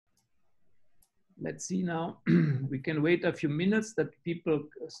let's see now. We can wait a few minutes that people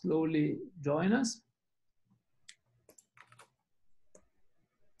slowly join us.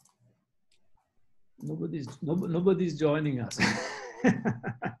 Nobody's joining us.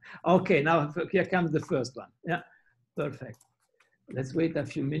 Okay, now here comes the first one. Yeah, perfect. Let's wait a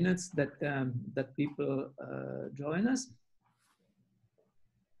few minutes that that people join us.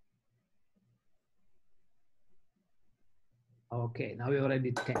 Okay, now we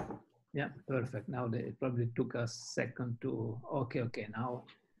already 10. Yeah, perfect. Now it probably took us a second to. Okay. Now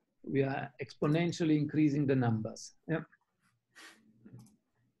we are exponentially increasing the numbers. Yeah.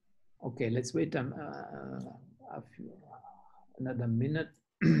 Okay, let's wait another minute,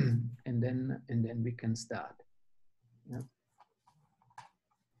 and then we can start. Yeah.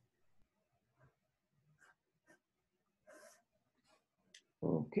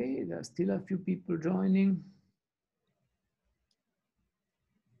 Okay, there are still a few people joining.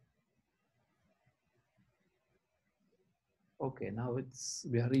 Okay, now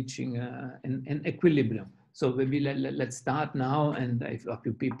we are reaching an equilibrium. So maybe let's start now, and if a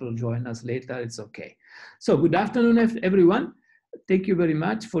few people join us later, it's okay. So good afternoon, everyone. Thank you very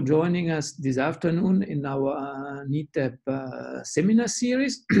much for joining us this afternoon in our NITheCS seminar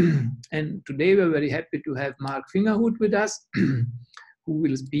series. And today we're very happy to have Mark Fingerhuth with us, who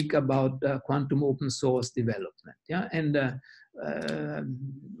will speak about quantum open source development. Yeah, and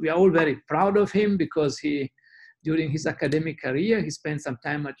we are all very proud of him because during his academic career, he spent some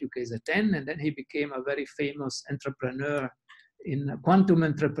time at UKZN, and then he became a very famous entrepreneur, quantum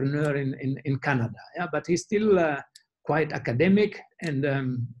entrepreneur in Canada. Yeah, but he's still quite academic, and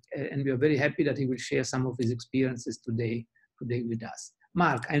we are very happy that he will share some of his experiences today with us.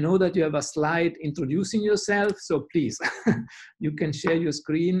 Mark, I know that you have a slide introducing yourself, so please, you can share your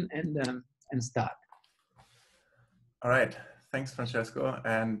screen and start. All right, thanks, Francesco,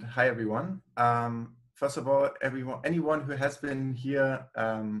 and hi, everyone. First of all, anyone who has been here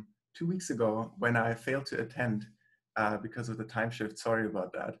 2 weeks ago when I failed to attend because of the time shift, sorry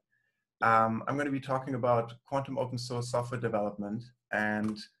about that. I'm going to be talking about quantum open source software development,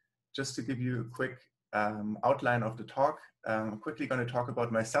 and just to give you a quick outline of the talk, I'm quickly going to talk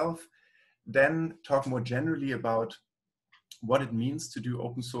about myself, then talk more generally about what it means to do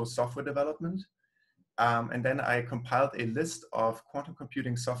open source software development. And then I compiled a list of quantum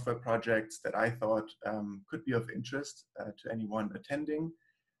computing software projects that I thought could be of interest to anyone attending.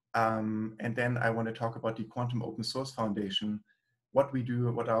 And then I want to talk about the Quantum Open Source Foundation, what we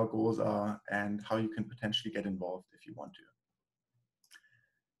do, what our goals are, and how you can potentially get involved if you want to.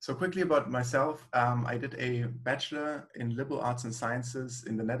 So quickly about myself, I did a bachelor in liberal arts and sciences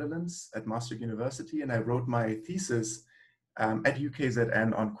in the Netherlands at Maastricht University, and I wrote my thesis at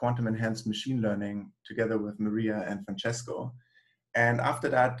UKZN on quantum enhanced machine learning together with Maria and Francesco. And after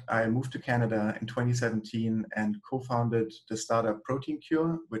that, I moved to Canada in 2017 and co-founded the startup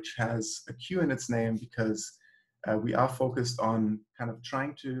ProteinQure, which has a Q in its name because we are focused on kind of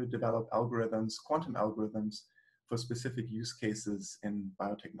trying to develop algorithms, quantum algorithms, for specific use cases in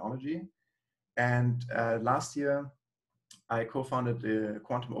biotechnology. And last year, I co-founded the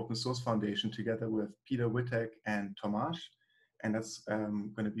Quantum Open Source Foundation together with Peter Wittek and Tomasz. And that's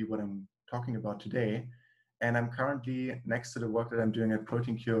going to be what I'm talking about today. And I'm currently, next to the work that I'm doing at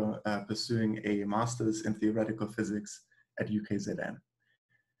ProteinQure, pursuing a master's in theoretical physics at UKZN.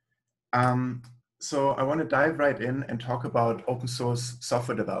 So I want to dive right in and talk about open source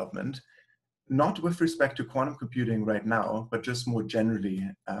software development, not with respect to quantum computing right now, but just more generally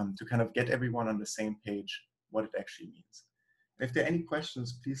to kind of get everyone on the same page what it actually means. If there are any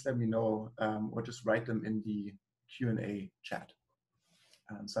questions, please let me know or just write them in the Q&A chat.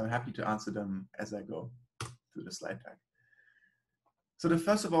 So I'm happy to answer them as I go through the slide deck. So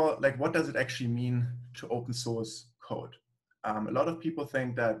first of all, like, what does it actually mean to open source code? A lot of people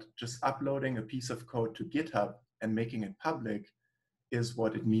think that just uploading a piece of code to GitHub and making it public is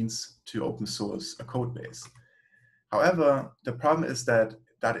what it means to open source a code base. However, the problem is that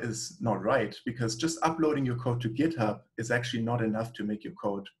that is not right, because just uploading your code to GitHub is actually not enough to make your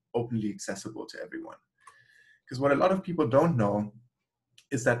code openly accessible to everyone. Because what a lot of people don't know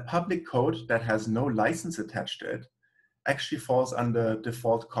is that public code that has no license attached to it actually falls under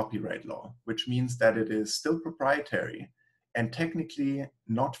default copyright law, which means that it is still proprietary and technically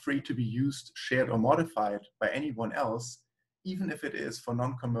not free to be used, shared, or modified by anyone else, even if it is for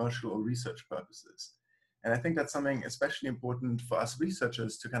non-commercial or research purposes. And I think that's something especially important for us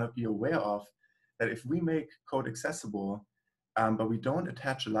researchers to kind of be aware of, that if we make code accessible, but we don't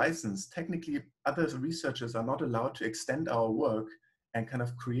attach a license, technically other researchers are not allowed to extend our work and kind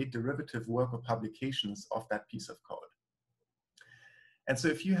of create derivative work or publications of that piece of code. And so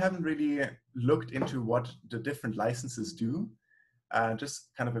if you haven't really looked into what the different licenses do, just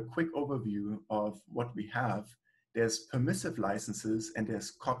kind of a quick overview of what we have. There's permissive licenses and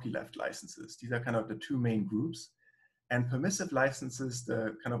there's copyleft licenses. These are kind of the two main groups. And permissive licenses,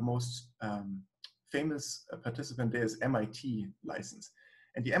 the kind of most famous participant there is MIT license.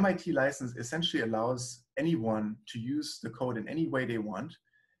 And the MIT license essentially allows anyone to use the code in any way they want,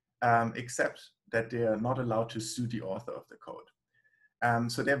 except that they are not allowed to sue the author of the code.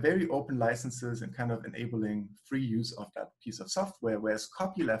 So they're very open licenses and kind of enabling free use of that piece of software, whereas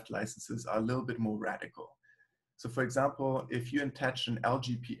copyleft licenses are a little bit more radical. So for example, if you attach an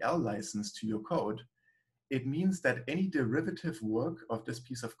LGPL license to your code, it means that any derivative work of this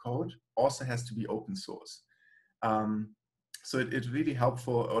piece of code also has to be open source. So it's really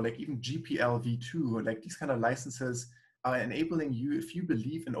helpful, or like even GPL v2, like these kind of licenses are enabling you, if you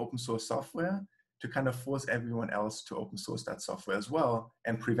believe in open source software, to kind of force everyone else to open source that software as well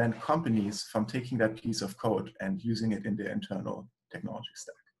and prevent companies from taking that piece of code and using it in their internal technology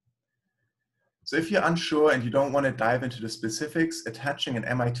stack. So if you're unsure and you don't want to dive into the specifics, attaching an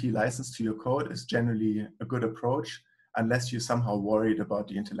MIT license to your code is generally a good approach, unless you're somehow worried about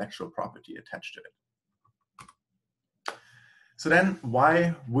the intellectual property attached to it. So then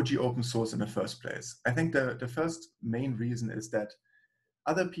why would you open source in the first place? I think the first main reason is that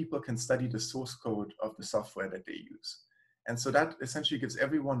other people can study the source code of the software that they use. And so that essentially gives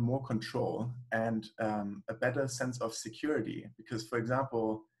everyone more control and a better sense of security. Because for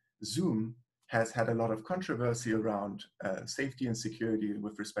example, Zoom has had a lot of controversy around safety and security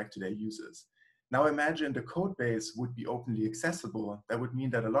with respect to their users. Now imagine the code base would be openly accessible. That would mean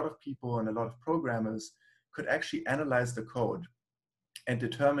that a lot of people and a lot of programmers could actually analyze the code and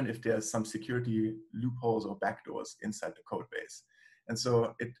determine if there's some security loopholes or backdoors inside the code base. And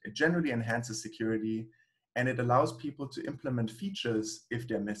so it generally enhances security, and it allows people to implement features if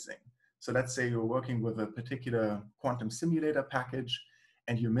they're missing. So let's say you're working with a particular quantum simulator package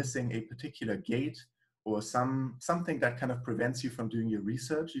and you're missing a particular gate or something that kind of prevents you from doing your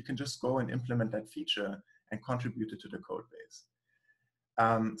research. You can just go and implement that feature and contribute it to the code base.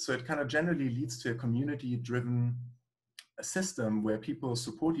 So it kind of generally leads to a community-driven system where people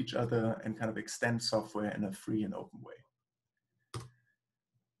support each other and kind of extend software in a free and open way.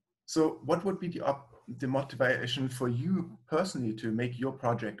 So what would be the motivation for you personally to make your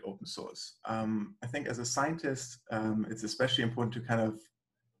project open source? I think as a scientist, it's especially important to kind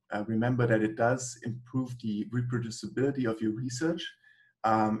of remember that it does improve the reproducibility of your research,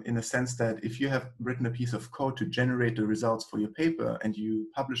 in the sense that if you have written a piece of code to generate the results for your paper and you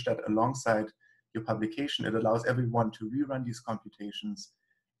publish that alongside your publication, it allows everyone to rerun these computations.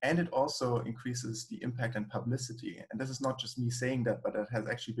 And it also increases the impact and publicity. And this is not just me saying that, but that has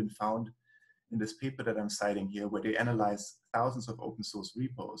actually been found in this paper that I'm citing here, where they analyze thousands of open source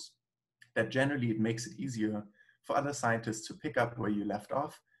repos, that generally it makes it easier for other scientists to pick up where you left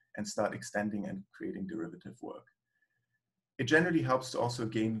off and start extending and creating derivative work. It generally helps to also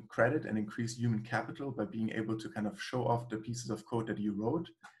gain credit and increase human capital by being able to kind of show off the pieces of code that you wrote.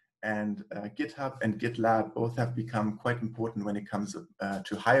 And GitHub and GitLab both have become quite important when it comes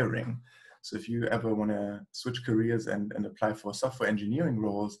to hiring. So if you ever want to switch careers and apply for software engineering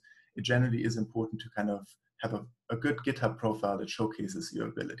roles, it generally is important to kind of have a good GitHub profile that showcases your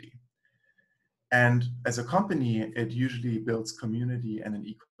ability. And as a company, it usually builds community and an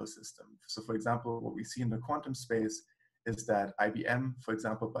ecosystem. So for example, what we see in the quantum space is that IBM, for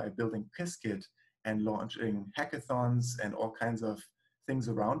example, by building Qiskit and launching hackathons and all kinds of things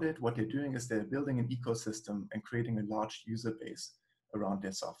around it, what they're doing is they're building an ecosystem and creating a large user base around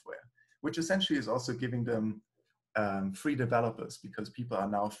their software, which essentially is also giving them free developers, because people are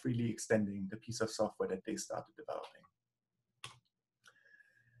now freely extending the piece of software that they started developing.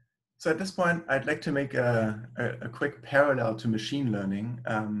 So at this point, I'd like to make a quick parallel to machine learning.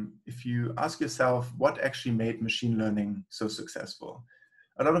 If you ask yourself what actually made machine learning so successful,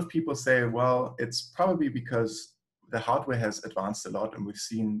 a lot of people say, well, it's probably because the hardware has advanced a lot, and we've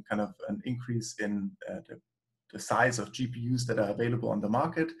seen kind of an increase in the size of GPUs that are available on the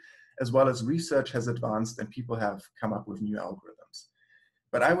market, as well as research has advanced and people have come up with new algorithms.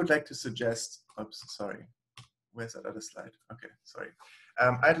 But I would like to suggest, oops, sorry, where's that other slide? Okay, sorry.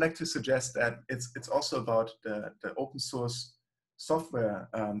 I'd like to suggest that it's also about the open source software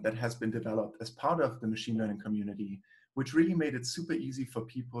that has been developed as part of the machine learning community, which really made it super easy for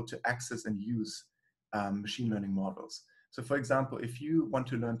people to access and use machine learning models. So for example, if you want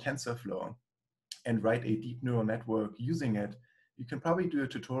to learn TensorFlow and write a deep neural network using it, you can probably do a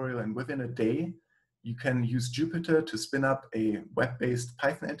tutorial, and within a day, you can use Jupyter to spin up a web-based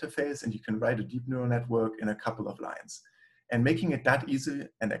Python interface, and you can write a deep neural network in a couple of lines. And making it that easy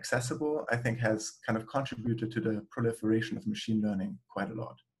and accessible, I think, has kind of contributed to the proliferation of machine learning quite a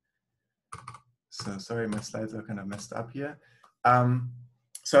lot. So sorry, my slides are kind of messed up here.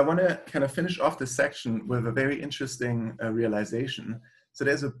 So I want to kind of finish off this section with a very interesting realization. So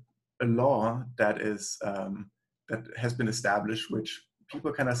there's a law that is that has been established, which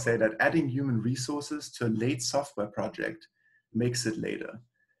people kind of say that adding human resources to a late software project makes it later.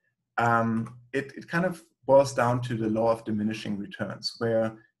 It kind of boils down to the law of diminishing returns,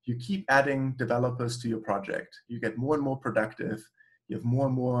 where you keep adding developers to your project, you get more and more productive, you have more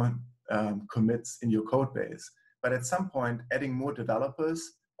and more commits in your code base. But at some point, adding more developers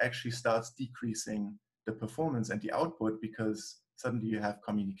actually starts decreasing the performance and the output, because suddenly you have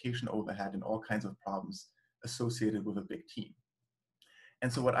communication overhead and all kinds of problems associated with a big team.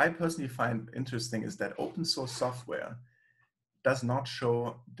 And so what I personally find interesting is that open source software does not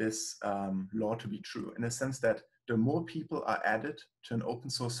show this law to be true, in the sense that the more people are added to an open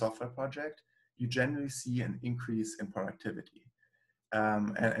source software project, you generally see an increase in productivity.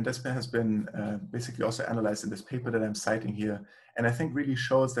 And this has been basically also analyzed in this paper that I'm citing here. And I think really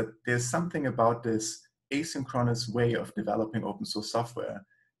shows that there's something about this asynchronous way of developing open source software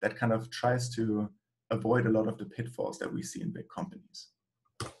that kind of tries to avoid a lot of the pitfalls that we see in big companies.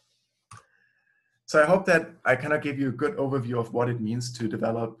 So I hope that I kind of gave you a good overview of what it means to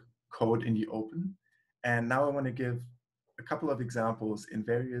develop code in the open. And now I want to give a couple of examples in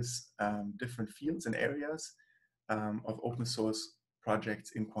various different fields and areas of open source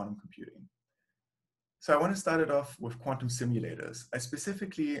projects in quantum computing. So I want to start it off with quantum simulators. I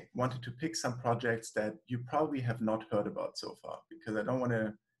specifically wanted to pick some projects that you probably have not heard about so far, because I don't want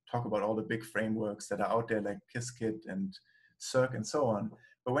to talk about all the big frameworks that are out there like Qiskit and Cirq and so on.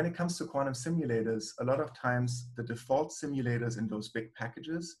 But when it comes to quantum simulators, a lot of times the default simulators in those big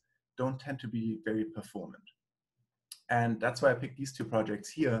packages don't tend to be very performant. And that's why I picked these two projects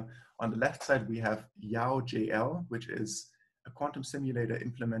here. On the left side, we have YAO-JL, which is a quantum simulator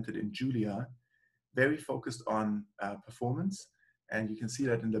implemented in Julia, very focused on performance. And you can see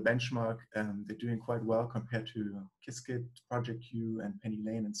that in the benchmark, they're doing quite well compared to Qiskit, Project Q, and Penny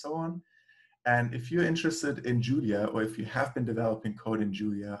Lane, and so on. And if you're interested in Julia, or if you have been developing code in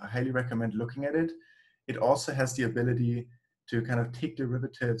Julia, I highly recommend looking at it. It also has the ability to kind of take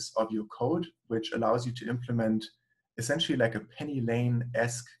derivatives of your code, which allows you to implement essentially like a Penny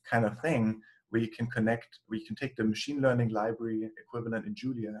Lane-esque kind of thing, where you can connect, where you can take the machine learning library equivalent in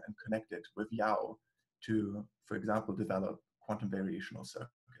Julia and connect it with YAO to, for example, develop quantum variational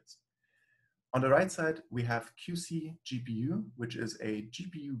circuits. On the right side, we have QC-GPU, which is a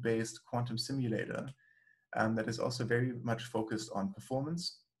GPU-based quantum simulator that is also very much focused on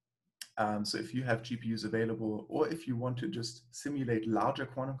performance. So if you have GPUs available, or if you want to just simulate larger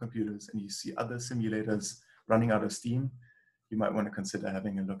quantum computers and you see other simulators running out of steam, you might want to consider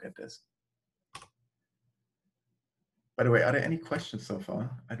having a look at this. By the way, are there any questions so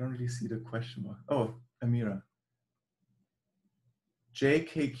far? I don't really see the question mark. Oh, Amira.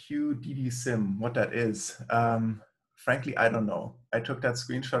 JKQDDSim, what that is. Frankly, I don't know. I took that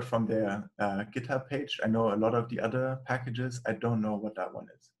screenshot from their GitHub page. I know a lot of the other packages. I don't know what that one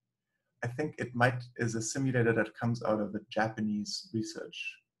is. I think it is a simulator that comes out of a Japanese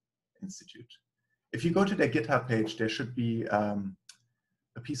research institute. If you go to their GitHub page, there should be a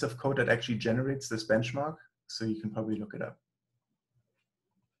piece of code that actually generates this benchmark, so you can probably look it up.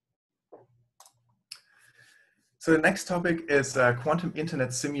 So the next topic is quantum internet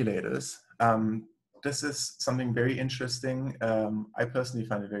simulators. This is something very interesting. I personally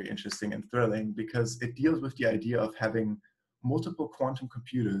find it very interesting and thrilling, because it deals with the idea of having multiple quantum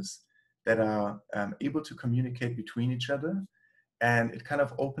computers that are able to communicate between each other. And it kind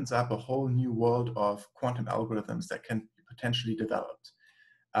of opens up a whole new world of quantum algorithms that can be potentially developed.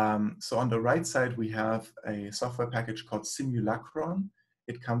 So on the right side, we have a software package called Simulacron.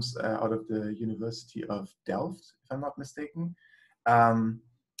 It comes out of the University of Delft, if I'm not mistaken. And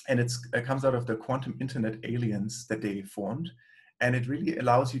it comes out of the Quantum Internet Aliens that they formed. And it really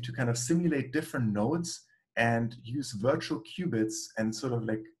allows you to kind of simulate different nodes and use virtual qubits and sort of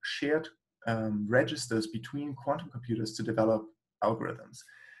like shared registers between quantum computers to develop algorithms.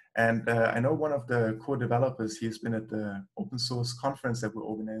 And I know one of the core developers, he's been at the open source conference that we're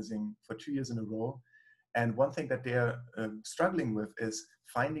organizing for 2 years in a row. And one thing that they're struggling with is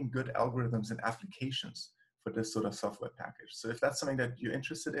finding good algorithms and applications for this sort of software package. So if that's something that you're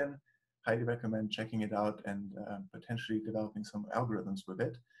interested in, highly recommend checking it out and potentially developing some algorithms with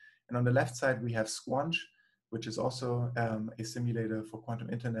it. And on the left side, we have Squanch, which is also a simulator for quantum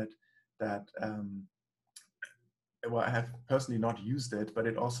internet that well, I have personally not used it, but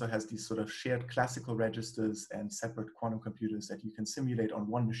it also has these sort of shared classical registers and separate quantum computers that you can simulate on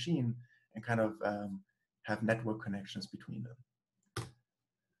one machine and kind of have network connections between them.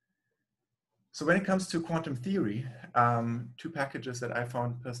 So when it comes to quantum theory, two packages that I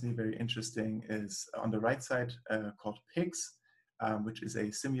found personally very interesting is on the right side called PIGS, which is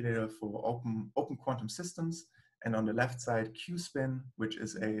a simulator for open quantum systems, and on the left side QSpin, which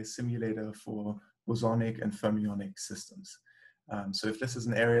is a simulator for bosonic and fermionic systems. So if this is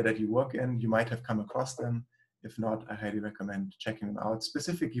an area that you work in, you might have come across them. If not, I highly recommend checking them out.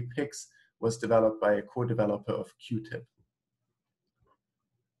 Specifically, PIGS was developed by a co-developer of QTIP.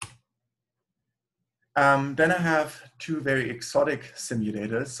 Then I have two very exotic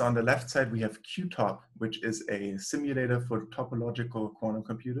simulators. So on the left side, we have QTOP, which is a simulator for topological quantum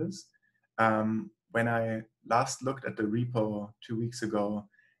computers. When I last looked at the repo 2 weeks ago,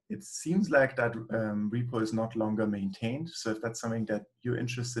 it seems like that repo is not longer maintained. So if that's something that you're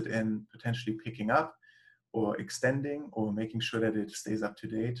interested in potentially picking up or extending or making sure that it stays up to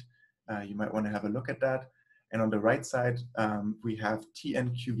date, you might want to have a look at that. And on the right side, we have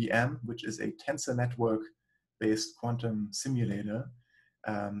TNQVM, which is a tensor network-based quantum simulator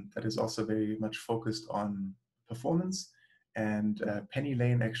that is also very much focused on performance. And Penny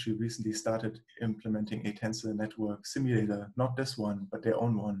Lane actually recently started implementing a tensor network simulator, not this one, but their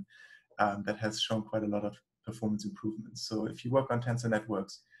own one, that has shown quite a lot of performance improvements. So if you work on tensor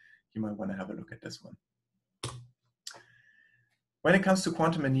networks, you might want to have a look at this one. When it comes to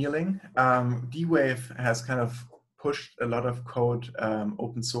quantum annealing, D-Wave has kind of pushed a lot of code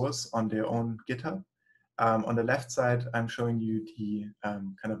open source on their own GitHub. On the left side, I'm showing you the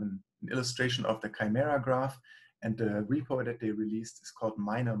kind of an illustration of the Chimera graph, and the repo that they released is called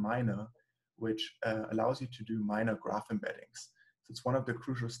minor, which allows you to do minor graph embeddings. So it's one of the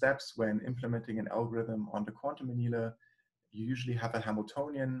crucial steps when implementing an algorithm on the quantum annealer. You usually have a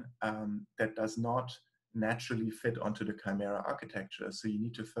Hamiltonian that does not naturally fit onto the Chimera architecture. So you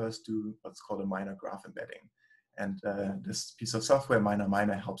need to first do what's called a minor graph embedding. And this piece of software,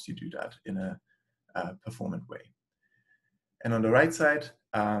 minor, helps you do that in a performant way. And on the right side,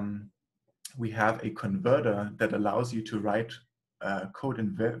 we have a converter that allows you to write code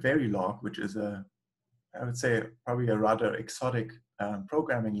in Verilog, which is I would say, probably a rather exotic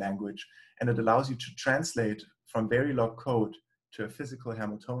programming language. And it allows you to translate from Verilog code to a physical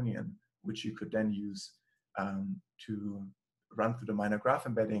Hamiltonian, which you could then use to run through the minor graph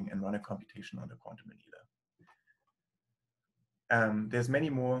embedding and run a computation on the quantum annealer. There's many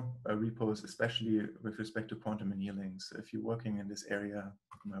more repos, especially with respect to quantum annealing. So if you're working in this area,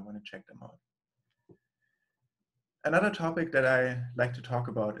 you might want to check them out. Another topic that I like to talk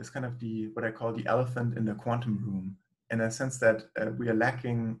about is kind of what I call the elephant in the quantum room, in a sense that we are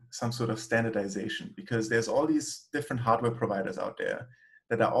lacking some sort of standardization, because there's all these different hardware providers out there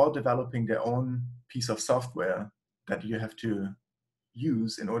that are all developing their own piece of software that you have to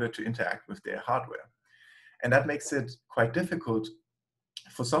use in order to interact with their hardware. And that makes it quite difficult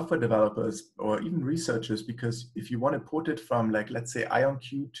for software developers or even researchers, because if you want to port it from, like, let's say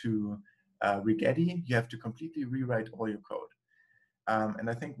IonQ to Rigetti, you have to completely rewrite all your code. And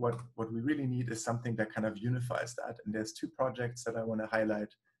I think what we really need is something that kind of unifies that. And there's two projects that I want to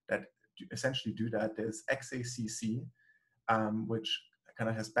highlight that essentially do that. There's XACC, which kind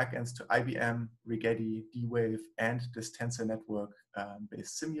of has backends to IBM, Rigetti, D-Wave, and this tensor network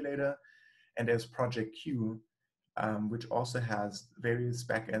based simulator. And there's Project Q, which also has various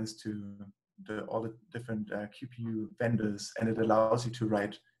backends to all the different QPU vendors, and it allows you to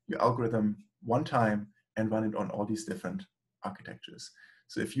write your algorithm one time and run it on all these different architectures.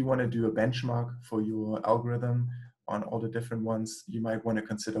 So if you want to do a benchmark for your algorithm on all the different ones, you might want to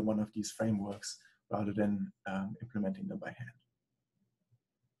consider one of these frameworks rather than implementing them by hand.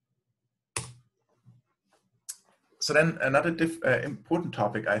 So then another important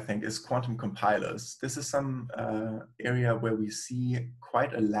topic, I think, is quantum compilers. This is some area where we see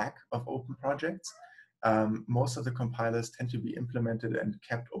quite a lack of open projects. Most of the compilers tend to be implemented and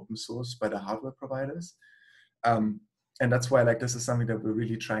kept open source by the hardware providers. And that's why, like, this is something that we're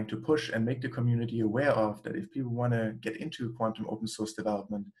really trying to push and make the community aware of, that if people want to get into quantum open source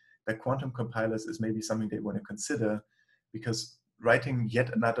development, that quantum compilers is maybe something they want to consider, because writing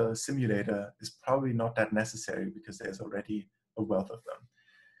yet another simulator is probably not that necessary, because there's already a wealth of them.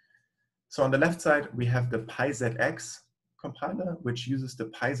 So on the left side, we have the PyZX compiler, which uses the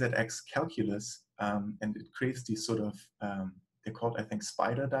PyZX calculus, and it creates these sort of, they're called, I think,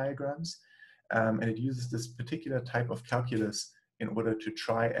 spider diagrams. And it uses this particular type of calculus in order to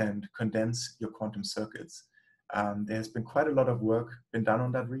try and condense your quantum circuits. There has been quite a lot of work been done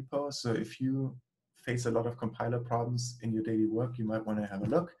on that repo. So if you face a lot of compiler problems in your daily work, you might want to have a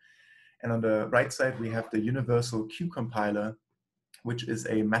look. And on the right side, we have the universal Q compiler, which is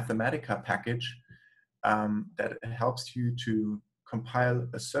a Mathematica package that helps you to compile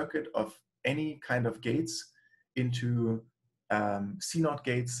a circuit of any kind of gates into CNOT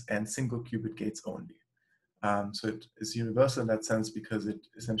gates and single qubit gates only. So it is universal in that sense because it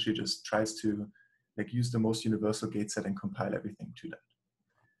essentially just tries to use the most universal gate set and compile everything to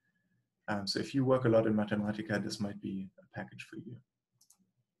that. So if you work a lot in Mathematica, this might be a package for you.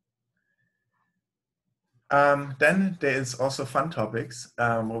 Then there is also fun topics,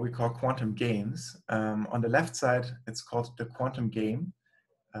 what we call quantum games. On the left side, it's called the quantum game.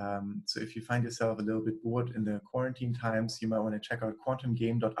 So if you find yourself a little bit bored in the quarantine times, you might want to check out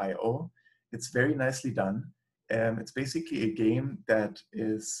quantumgame.io. It's very nicely done. It's basically a game that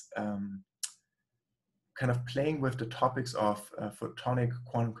is kind of playing with the topics of photonic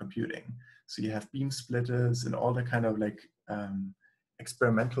quantum computing. So you have beam splitters and all the kind of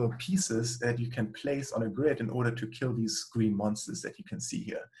experimental pieces that you can place on a grid in order to kill these green monsters that you can see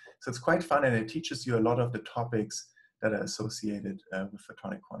here. So it's quite fun, and it teaches you a lot of the topics that are associated with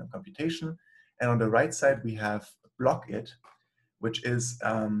photonic quantum computation. And on the right side, we have Block It, which is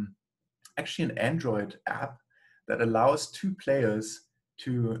actually an Android app that allows two players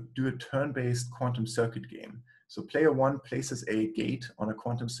to do a turn-based quantum circuit game. So player one places a gate on a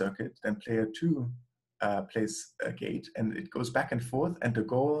quantum circuit, then player two plays a gate, and it goes back and forth. And the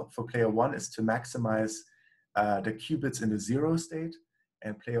goal for player one is to maximize the qubits in the zero state,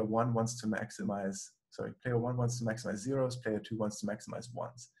 and player one wants to maximize zeros, player two wants to maximize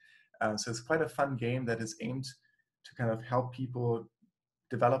ones. So it's quite a fun game that is aimed to kind of help people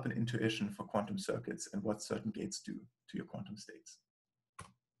develop an intuition for quantum circuits and what certain gates do to your quantum states.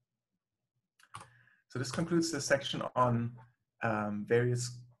 So this concludes the section on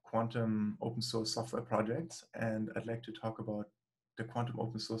various quantum open source software projects, and I'd like to talk about the Quantum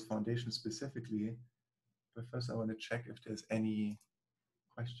Open Source Foundation specifically. But first I want to check if there's any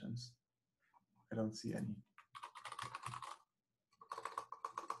questions. I don't see any.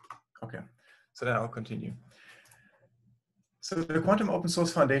 Okay, so then I'll continue. So the Quantum Open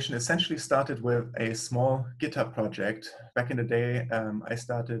Source Foundation essentially started with a small GitHub project. Back in the day, I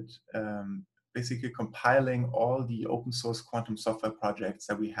started basically compiling all the open source quantum software projects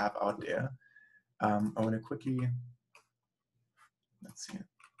that we have out there. I want to quickly, let's see,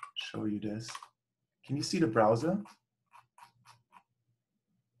 show you this. Can you see the browser?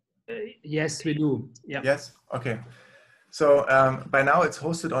 Yes, we do. Yeah. Yes? Okay. So by now it's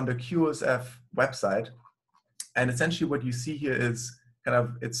hosted on the QOSF website. And essentially what you see here is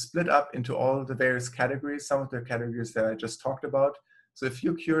it's split up into all the various categories, some of the categories that I just talked about. So if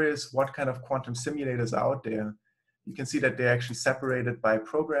you're curious what kind of quantum simulators are out there, you can see that they're actually separated by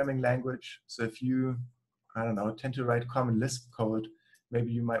programming language. So if you, I don't know, tend to write common Lisp code,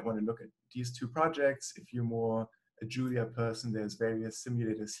 maybe you might want to look at these two projects. If you're more a Julia person, there's various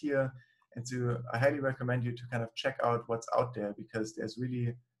simulators here. And so I highly recommend you to kind of check out what's out there, because there's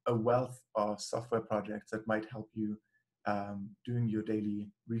really a wealth of software projects that might help you doing your daily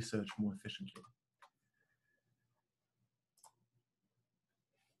research more efficiently.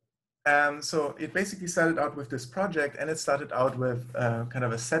 So it basically started out with this project, and it started out with kind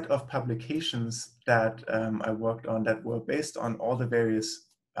of a set of publications that I worked on that were based on all the various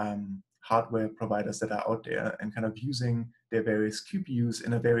hardware providers that are out there, and kind of using their various QPUs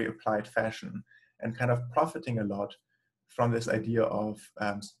in a very applied fashion, and kind of profiting a lot from this idea of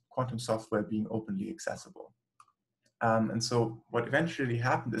quantum software being openly accessible. And so what eventually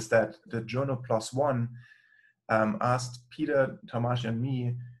happened is that the journal PLOS ONE asked Peter, Tomasz, and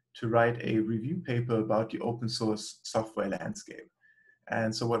me to write a review paper about the open source software landscape.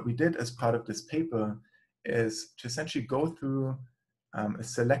 And so what we did as part of this paper is to essentially go through a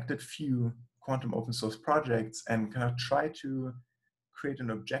selected few quantum open source projects and kind of try to create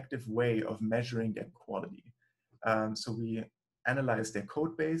an objective way of measuring their quality. So we analyzed their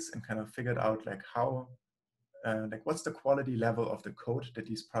code base and kind of figured out how, what's the quality level of the code that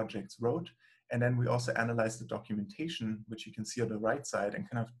these projects wrote. And then we also analyzed the documentation, which you can see on the right side, and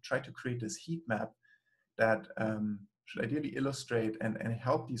kind of try to create this heat map that should ideally illustrate and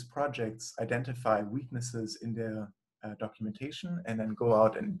help these projects identify weaknesses in their documentation, and then go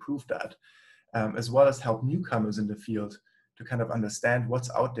out and improve that, as well as help newcomers in the field to kind of understand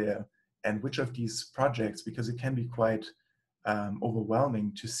what's out there and which of these projects, because it can be quite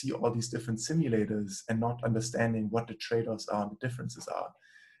overwhelming to see all these different simulators and not understanding what the trade-offs are and the differences are.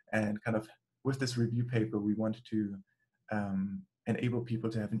 And kind of with this review paper, we wanted to enable people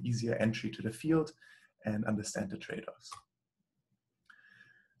to have an easier entry to the field and understand the trade-offs.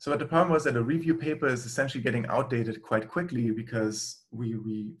 So the problem was that a review paper is essentially getting outdated quite quickly because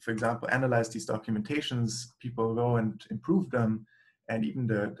we for example, analyze these documentations, people go and improve them, and even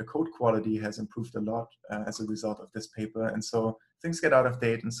the code quality has improved a lot as a result of this paper. And so things get out of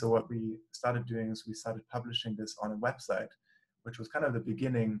date. And so what we started doing is we started publishing this on a website, which was kind of the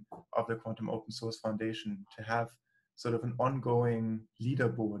beginning of the Quantum Open Source Foundation, to have sort of an ongoing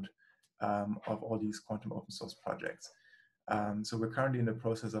leaderboard of all these quantum open source projects. So we're currently in the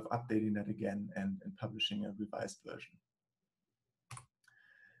process of updating that again and publishing a revised version.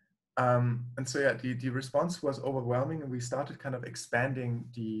 And so yeah, the response was overwhelming, and we started kind of expanding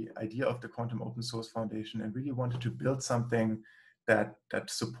the idea of the Quantum Open Source Foundation and really wanted to build something that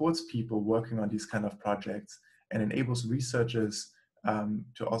supports people working on these kind of projects and enables researchers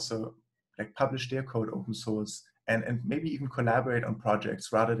to also like publish their code open source and maybe even collaborate on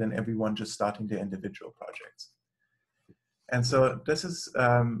projects rather than everyone just starting their individual projects. And so this is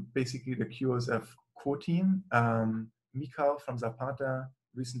basically the QOSF core team. Mikal from Zapata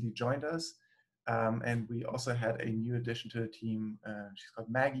recently joined us. And we also had a new addition to the team. She's called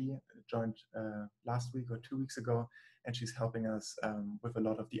Maggie, joined last week or 2 weeks ago, and she's helping us with a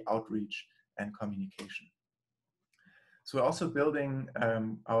lot of the outreach and communication. So we're also building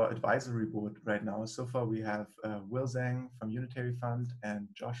our advisory board right now. So far we have Will Zhang from Unitary Fund and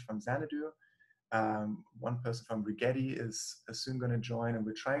Josh from Xanadu. One person from Rigetti is soon going to join, and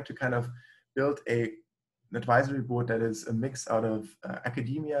we're trying to kind of build an advisory board that is a mix out of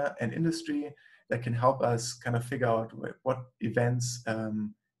academia and industry that can help us kind of figure out what events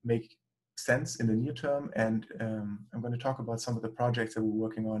make sense in the near term. And I'm going to talk about some of the projects that we're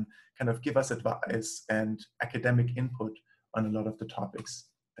working on, kind of give us advice and academic input on a lot of the topics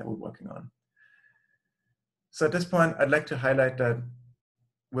that we're working on. So at this point, I'd like to highlight that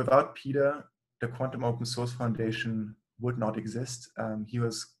without Peter, the Quantum Open Source Foundation would not exist. He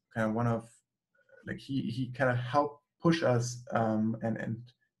was kind of one of, like he kind of helped push us and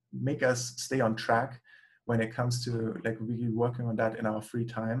make us stay on track when it comes to like really working on that in our free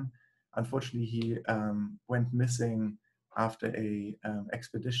time. Unfortunately, he went missing after a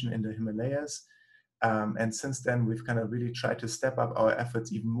expedition in the Himalayas. And since then, we've kind of really tried to step up our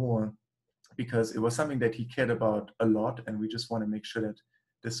efforts even more, because it was something that he cared about a lot, and we just want to make sure that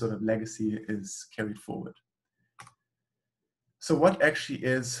this sort of legacy is carried forward. So what actually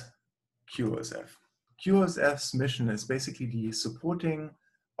is QOSF? QOSF's mission is basically the supporting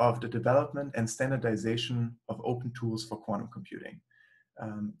of the development and standardization of open tools for quantum computing.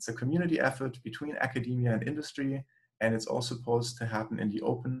 It's a community effort between academia and industry, and it's all supposed to happen in the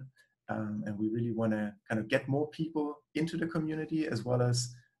open. And we really want to kind of get more people into the community, as well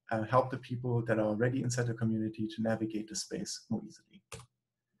as help the people that are already inside the community to navigate the space more easily.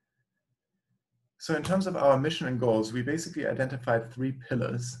 So in terms of our mission and goals, we basically identified 3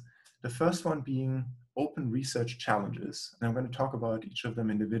 pillars. The first one being open research challenges, and I'm going to talk about each of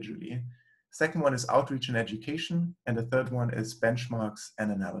them individually. Second one is outreach and education, and the third one is benchmarks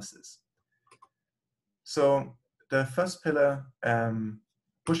and analysis. So the first pillar,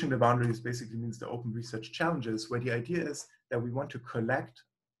 pushing the boundaries, basically means the open research challenges, where the idea is that we want to collect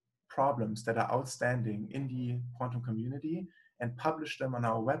problems that are outstanding in the quantum community and publish them on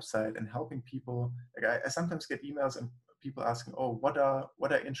our website, and helping people. Like I sometimes get emails and people asking, oh, what are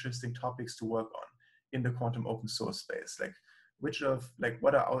interesting topics to work on in the quantum open source space? Like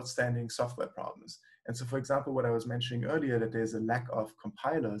what are outstanding software problems? And so, for example, what I was mentioning earlier, that there's a lack of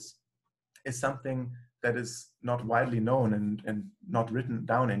compilers, is something that is not widely known and not written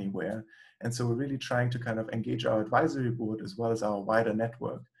down anywhere. And so we're really trying to kind of engage our advisory board as well as our wider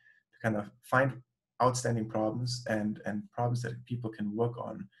network to kind of find outstanding problems and problems that people can work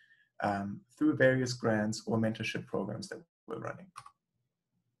on through various grants or mentorship programs that we're running.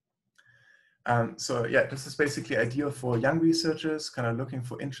 So yeah, this is basically ideal for young researchers kind of looking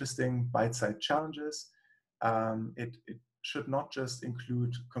for interesting bite-sized challenges. It should not just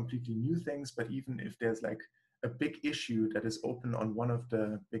include completely new things, but even if there's like a big issue that is open on one of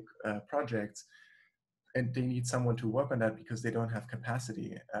the big projects, and they need someone to work on that because they don't have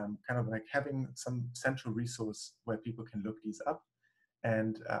capacity, kind of like having some central resource where people can look these up.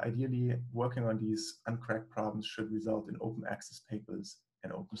 And ideally, working on these uncracked problems should result in open access papers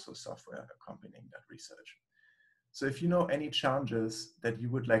and open source software accompanying that research. So if you know any challenges that you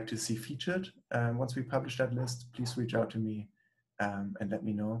would like to see featured, once we publish that list, please reach out to me and let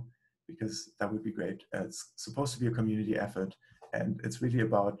me know, because that would be great. It's supposed to be a community effort, and it's really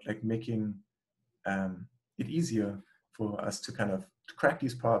about like making it easier for us to kind of crack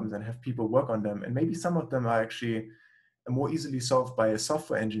these problems and have people work on them. And maybe some of them are actually more easily solved by a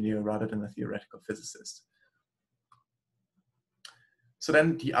software engineer rather than a theoretical physicist. So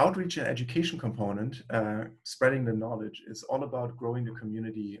then the outreach and education component, spreading the knowledge, is all about growing the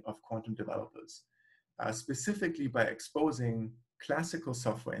community of quantum developers, specifically by exposing classical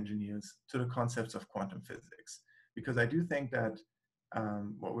software engineers to the concepts of quantum physics. Because I do think that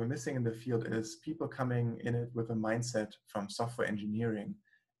what we're missing in the field is people coming in it with a mindset from software engineering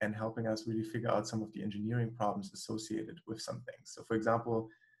and helping us really figure out some of the engineering problems associated with some things. So for example,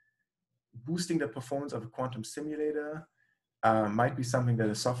 boosting the performance of a quantum simulator might be something that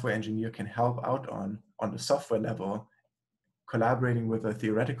a software engineer can help out on the software level, collaborating with a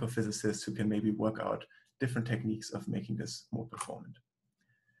theoretical physicist who can maybe work out different techniques of making this more performant.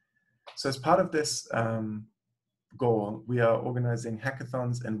 So as part of this goal, we are organizing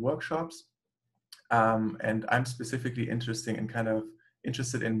hackathons and workshops. And I'm specifically interested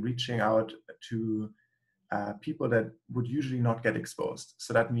in reaching out to people that would usually not get exposed.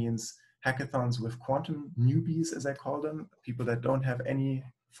 So that means hackathons with quantum newbies, as I call them, people that don't have any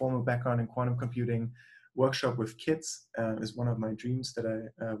formal background in quantum computing. Workshop with kids is one of my dreams that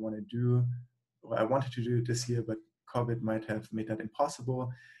I want to do. Well, I wanted to do it this year, but COVID might have made that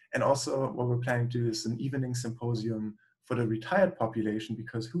impossible. And also what we're planning to do is an evening symposium for the retired population,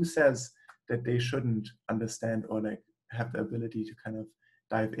 because who says that they shouldn't understand or like have the ability to kind of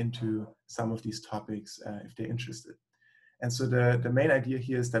dive into some of these topics if they're interested. And so the main idea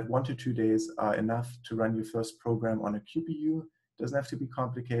here is that 1 to 2 days are enough to run your first program on a QPU. Doesn't have to be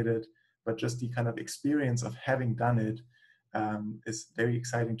complicated, but just the kind of experience of having done it is very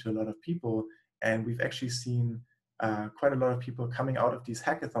exciting to a lot of people. And we've actually seen quite a lot of people coming out of these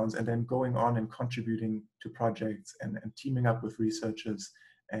hackathons and then going on and contributing to projects and teaming up with researchers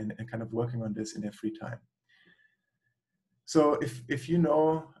and kind of working on this in their free time. So if you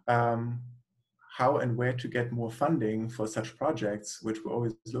know how and where to get more funding for such projects, which we're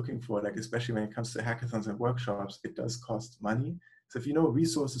always looking for, like especially when it comes to hackathons and workshops, it does cost money. So if you know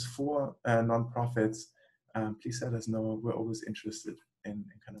resources for nonprofits, please let us know. We're always interested in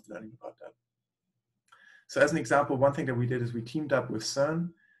kind of learning about that. So as an example, one thing that we did is we teamed up with CERN.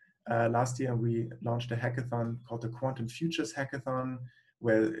 Last year, we launched a hackathon called the Quantum Futures Hackathon,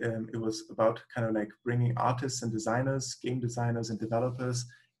 where it was about kind of like bringing artists and designers, game designers and developers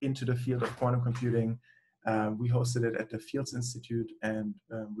into the field of quantum computing. We hosted it at the Fields Institute, and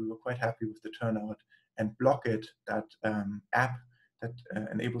we were quite happy with the turnout. And Blockit, that app that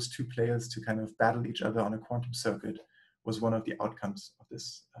enables 2 players to kind of battle each other on a quantum circuit, was one of the outcomes of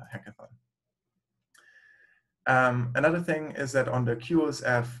this hackathon. Another thing is that on the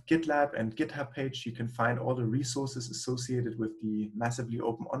QOSF GitLab and GitHub page, you can find all the resources associated with the massively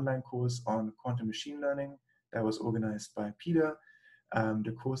open online course on quantum machine learning that was organized by Peter.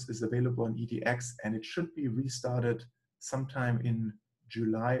 The course is available on NITheCS, and it should be restarted sometime in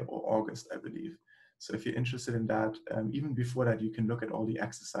July or August, I believe. So if you're interested in that, even before that, you can look at all the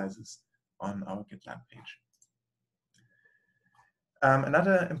exercises on our GitLab page.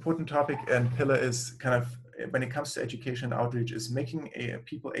 Another important topic and pillar is kind of, when it comes to education and outreach, is making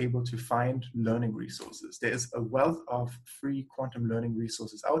people able to find learning resources. There is a wealth of free quantum learning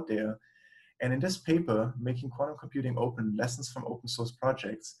resources out there. And in this paper, Making Quantum Computing Open, Lessons from Open Source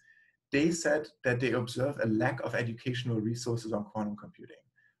Projects, they said that they observe a lack of educational resources on quantum computing,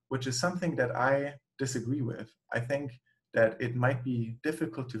 which is something that I disagree with. I think that it might be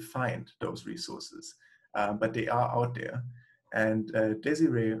difficult to find those resources, but they are out there. And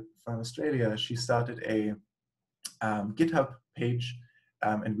Desiree from Australia, she started a GitHub page,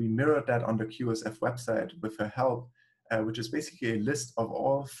 and we mirrored that on the QOSF website with her help, which is basically a list of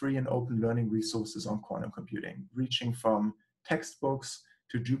all free and open learning resources on quantum computing, reaching from textbooks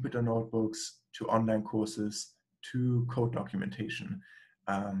to Jupyter notebooks to online courses to code documentation.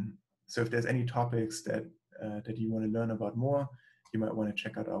 So if there's any topics that you want to learn about more, you might want to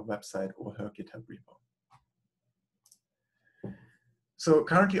check out our website or her GitHub repo. So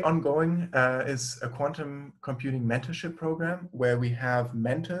currently ongoing is a quantum computing mentorship program where we have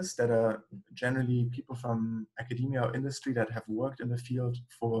mentors that are generally people from academia or industry that have worked in the field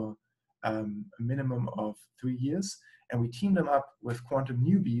for a minimum of 3 years. And we team them up with quantum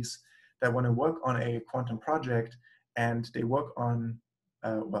newbies that want to work on a quantum project, and they work on,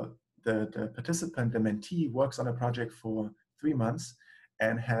 well, the participant, the mentee, works on a project for 3 months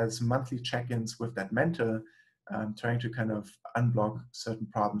and has monthly check-ins with that mentor, trying to kind of unblock certain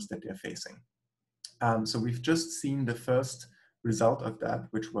problems that they're facing. So we've just seen the first result of that,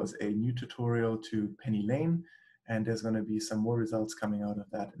 which was a new tutorial to Penny Lane, and there's going to be some more results coming out of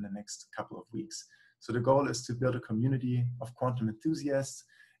that in the next couple of weeks. So the goal is to build a community of quantum enthusiasts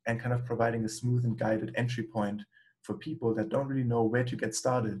and kind of providing a smooth and guided entry point for people that don't really know where to get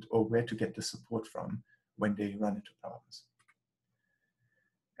started or where to get the support from when they run into problems.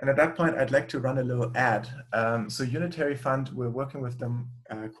 And at that point, I'd like to run a little ad. So Unitary Fund, we're working with them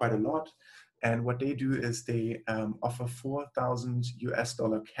quite a lot. And what they do is they offer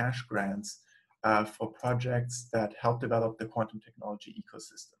 $4,000 cash grants for projects that help develop the quantum technology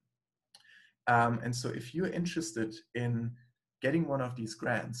ecosystem. And so if you're interested in getting one of these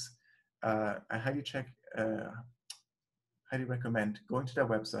grants, I highly recommend going to their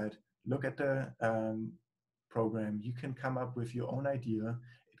website, look at the program. You can come up with your own idea.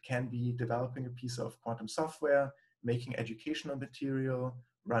 It can be developing a piece of quantum software, making educational material,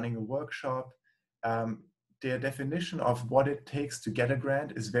 running a workshop. Their definition of what it takes to get a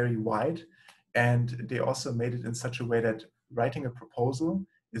grant is very wide. And they also made it in such a way that writing a proposal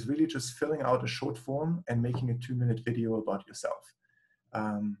is really just filling out a short form and making a 2-minute video about yourself.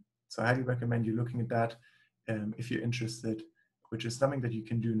 So I highly recommend you looking at that if you're interested, which is something that you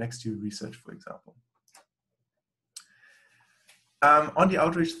can do next to your research, for example. On the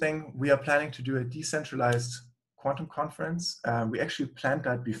outreach thing, we are planning to do a decentralized quantum conference. We actually planned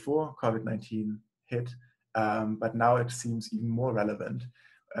that before COVID-19 hit, but now it seems even more relevant.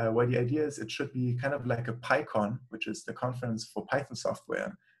 Where the idea is it should be kind of like a PyCon, which is the conference for Python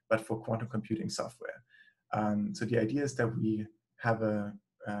software, but for quantum computing software. So the idea is that we have a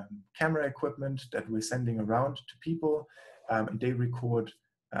camera equipment that we're sending around to people, and they record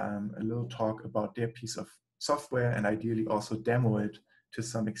a little talk about their piece of software and ideally also demo it to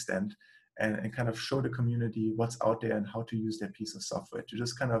some extent and kind of show the community what's out there and how to use their piece of software to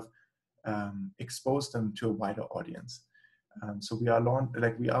just kind of expose them to a wider audience. So we are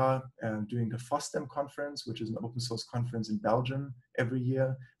doing the FOSDEM conference, which is an open source conference in Belgium every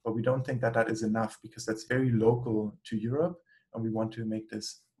year, but we don't think that that is enough because that's very local to Europe and we want to make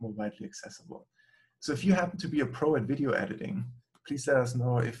this more widely accessible. So if you happen to be a pro at video editing, please let us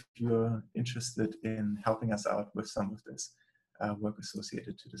know if you're interested in helping us out with some of this work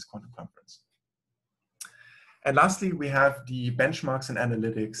associated to this quantum conference. And lastly, we have the benchmarks and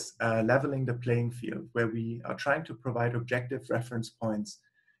analytics, leveling the playing field, where we are trying to provide objective reference points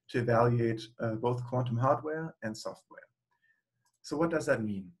to evaluate both quantum hardware and software. So what does that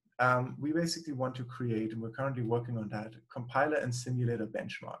mean? We basically want to create, and we're currently working on that, compiler and simulator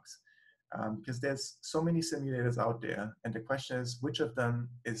benchmarks. Because there's so many simulators out there, and the question is, which of them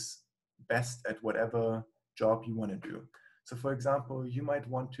is best at whatever job you want to do? So for example, you might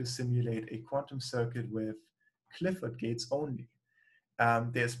want to simulate a quantum circuit with Clifford gates only.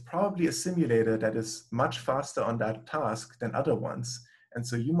 There's probably a simulator that is much faster on that task than other ones. And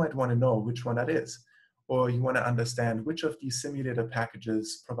so you might want to know which one that is. Or you want to understand which of these simulator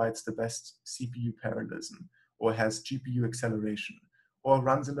packages provides the best CPU parallelism, or has GPU acceleration, or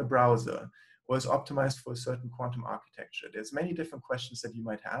runs in the browser, or is optimized for a certain quantum architecture. There's many different questions that you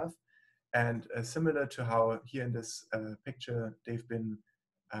might have. And similar to how here in this picture, they've been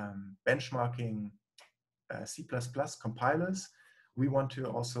benchmarking C++ compilers, we want to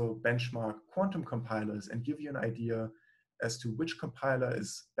also benchmark quantum compilers and give you an idea as to which compiler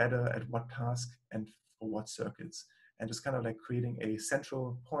is better at what task and for what circuits. And just kind of like creating a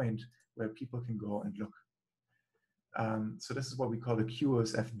central point where people can go and look. So this is what we call the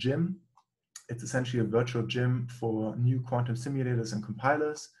QOSF gym. It's essentially a virtual gym for new quantum simulators and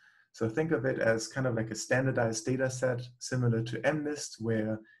compilers. So think of it as kind of like a standardized data set similar to MNIST,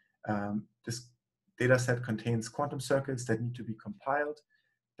 where this data set contains quantum circuits that need to be compiled.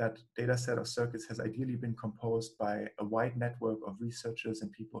 That data set of circuits has ideally been composed by a wide network of researchers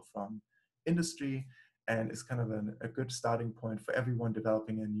and people from industry, and is kind of a good starting point for everyone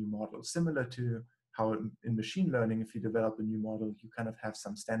developing a new model. Similar to how in machine learning, if you develop a new model, you kind of have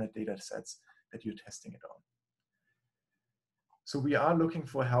some standard data sets that you're testing it on. So we are looking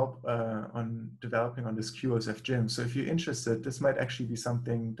for help on developing on this QOSF gym. So if you're interested, this might actually be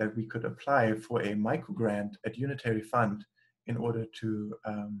something that we could apply for a micro grant at Unitary Fund in order to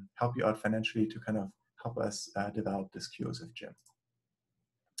help you out financially to kind of help us develop this QOSF gym.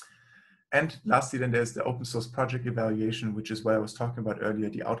 And lastly, then there's the open source project evaluation, which is what I was talking about earlier,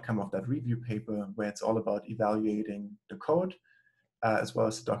 the outcome of that review paper, where it's all about evaluating the code as well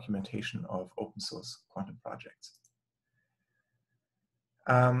as the documentation of open source quantum projects.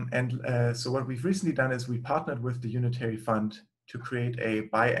 So what we've recently done is we partnered with the Unitary Fund to create a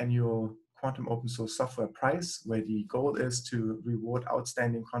biannual quantum open source software prize, where the goal is to reward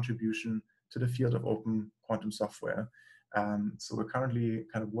outstanding contribution to the field of open quantum software. So we're currently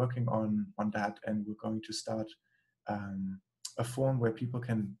kind of working on that, and we're going to start a form where people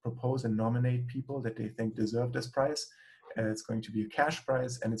can propose and nominate people that they think deserve this prize. It's going to be a cash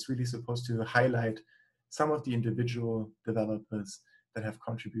prize, and it's really supposed to highlight some of the individual developers that have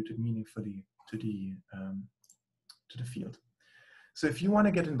contributed meaningfully to the field. So if you want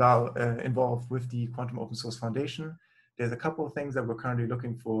to get involved with the Quantum Open Source Foundation, there's a couple of things that we're currently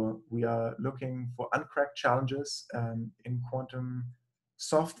looking for. We are looking for uncracked challenges in quantum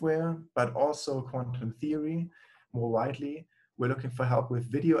software, but also quantum theory more widely. We're looking for help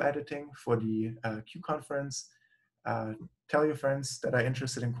with video editing for the Q conference. Tell your friends that are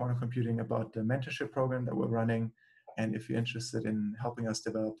interested in quantum computing about the mentorship program that we're running. And if you're interested in helping us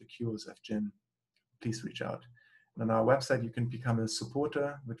develop the QOSF gym, please reach out. And on our website, you can become a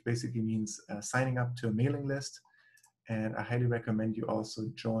supporter, which basically means signing up to a mailing list. And I highly recommend you also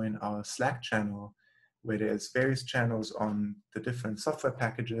join our Slack channel, where there's various channels on the different software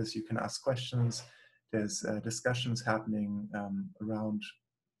packages. You can ask questions. There's discussions happening around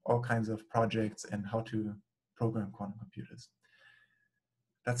all kinds of projects and how to program quantum computers.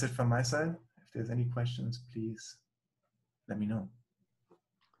 That's it from my side. If there's any questions, please let me know.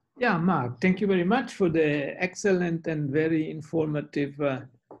 Yeah, Mark, thank you very much for the excellent and very informative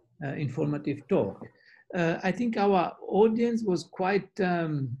talk. I think our audience was quite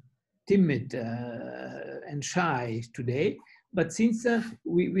timid and shy today, but since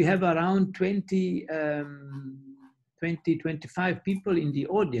we have around 25 people in the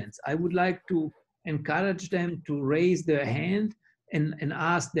audience, I would like to encourage them to raise their hand and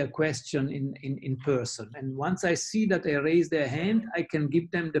ask their question in person. And once I see that they raise their hand, I can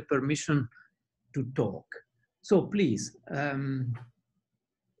give them the permission to talk. So please,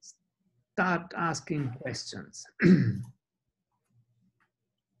 start asking questions.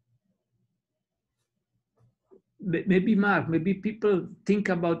 Maybe Mark, maybe people think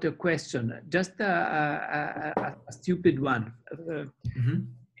about a question, just a stupid one.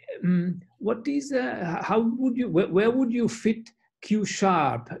 What is, how would you, where would you fit Q#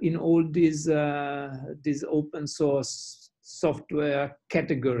 in all these open source software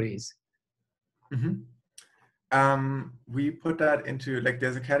categories? We put that into, like,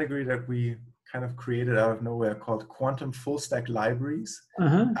 there's a category that we kind of created out of nowhere called quantum full stack libraries,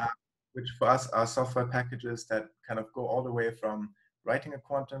 which for us are software packages that kind of go all the way from writing a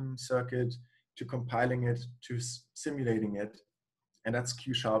quantum circuit to compiling it to simulating it. And that's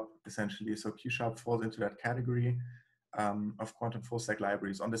Q# essentially. So Q# falls into that category of quantum full stack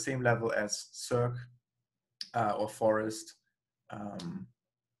libraries on the same level as Cirq or Forest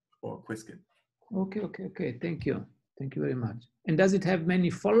or Qiskit. Okay. Thank you. Thank you very much. And does it have many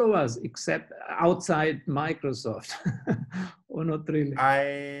followers except outside Microsoft or not really?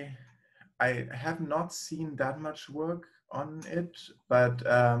 I have not seen that much work on it, but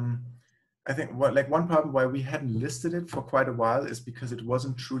I think one problem why we hadn't listed it for quite a while is because it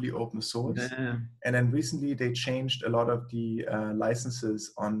wasn't truly open source. Yeah. And then recently they changed a lot of the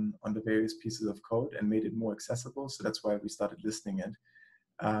licenses on the various pieces of code and made it more accessible. So that's why we started listing it.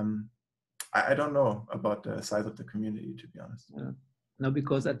 I don't know about the size of the community, to be honest. No,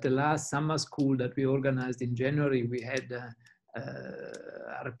 because at the last summer school that we organized in January, we had a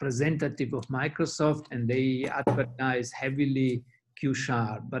representative of Microsoft, and they advertised heavily Q#.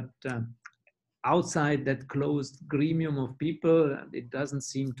 But outside that closed gremium of people, it doesn't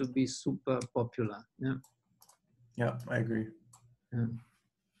seem to be super popular. Yeah, I agree. Yeah.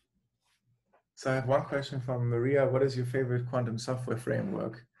 So I have one question from Maria. What is your favorite quantum software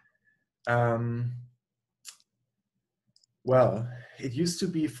framework? Well, it used to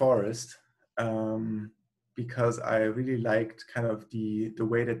be Forest because I really liked kind of the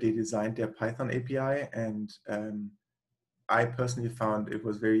way that they designed their Python API, and I personally found it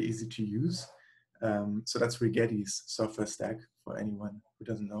was very easy to use. So that's Rigetti's software stack for anyone who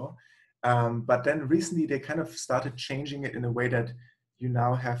doesn't know. But then recently they kind of started changing it in a way that you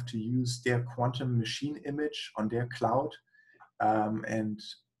now have to use their quantum machine image on their cloud, and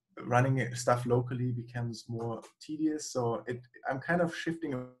running stuff locally becomes more tedious. So I'm kind of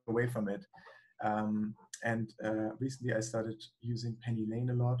shifting away from it. And recently I started using Penny Lane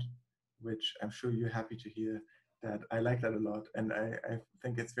a lot, which I'm sure you're happy to hear that I like that a lot. And I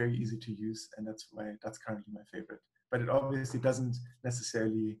think it's very easy to use, and that's why that's currently my favorite. But it obviously doesn't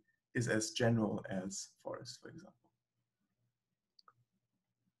necessarily is as general as Forest, for example.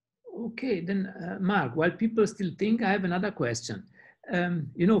 Okay, then Mark, while people still think, I have another question.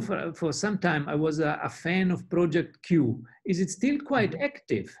 You know, for some time I was a fan of Project Q. Is it still quite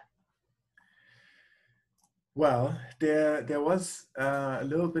active? Well, there was a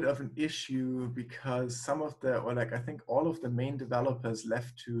little bit of an issue because some of the, or like I think all of the main developers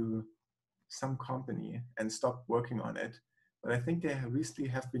left to some company and stopped working on it. But I think there recently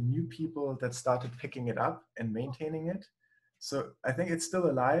have been new people that started picking it up and maintaining it. So I think it's still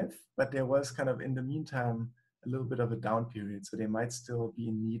alive, but there was kind of in the meantime a little bit of a down period. So they might still be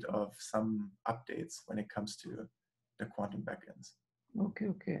in need of some updates when it comes to the quantum backends. Okay,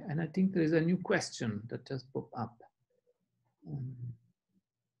 okay. And I think there is a new question that just popped up.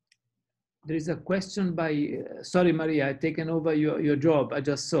 There is a question by, sorry, Maria, I've taken over your job. I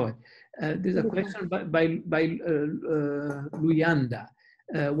just saw it. There's a question by Luyanda.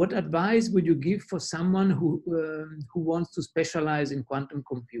 What advice would you give for someone who wants to specialize in quantum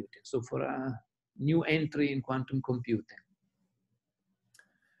computing? So for a new entry in quantum computing.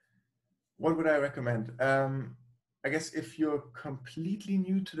 What would I recommend? I guess if you're completely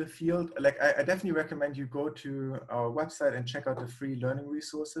new to the field, like I definitely recommend you go to our website and check out the free learning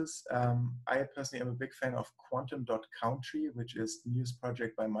resources. I personally am a big fan of quantum.country, which is the newest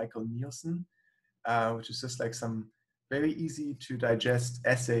project by Michael Nielsen, which is just like some very easy to digest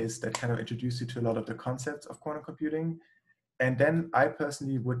essays that kind of introduce you to a lot of the concepts of quantum computing. And then I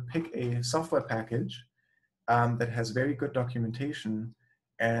personally would pick a software package that has very good documentation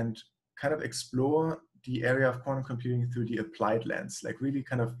and kind of explore the area of quantum computing through the applied lens, like really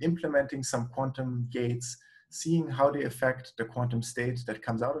kind of implementing some quantum gates, seeing how they affect the quantum state that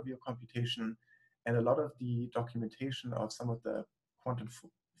comes out of your computation. And a lot of the documentation of some of the quantum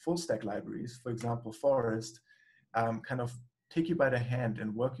full stack libraries, for example, Forest, kind of take you by the hand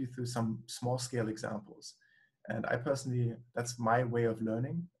and work you through some small scale examples. And I personally, that's my way of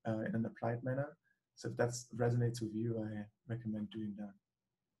learning in an applied manner. So if that resonates with you, I recommend doing that.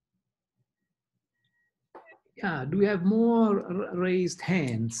 Yeah, do we have more raised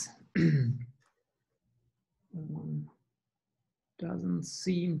hands? Doesn't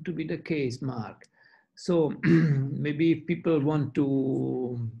seem to be the case, Mark. So maybe if people want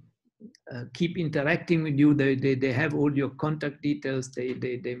to keep interacting with you, they have all your contact details,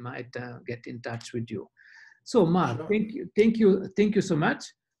 they might get in touch with you. So Mark, sure. Thank you so much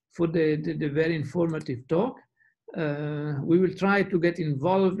for the very informative talk. We will try to get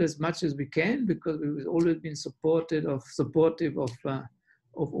involved as much as we can because we've always been supportive of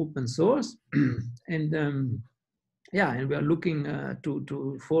open source, and yeah, and we are looking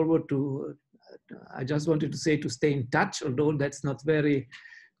to forward to. I just wanted to say to stay in touch, although that's not very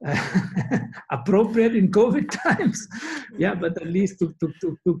appropriate in COVID times. Yeah, but at least to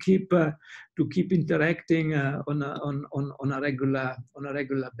keep interacting on a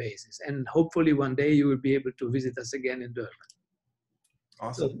regular basis, and hopefully one day you will be able to visit us again in Durban.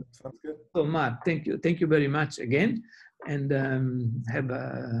 Awesome, sounds good. So Mark, thank you very much again, and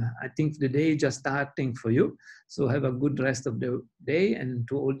I think the day is just starting for you. So have a good rest of the day, and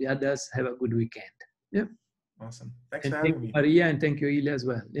to all the others, have a good weekend. Yeah. Awesome. Thanks and for thank having me. Maria, and thank you, Ilya, as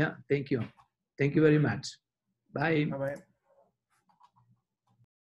well. Yeah, thank you. Thank you very much. Bye. Bye-bye.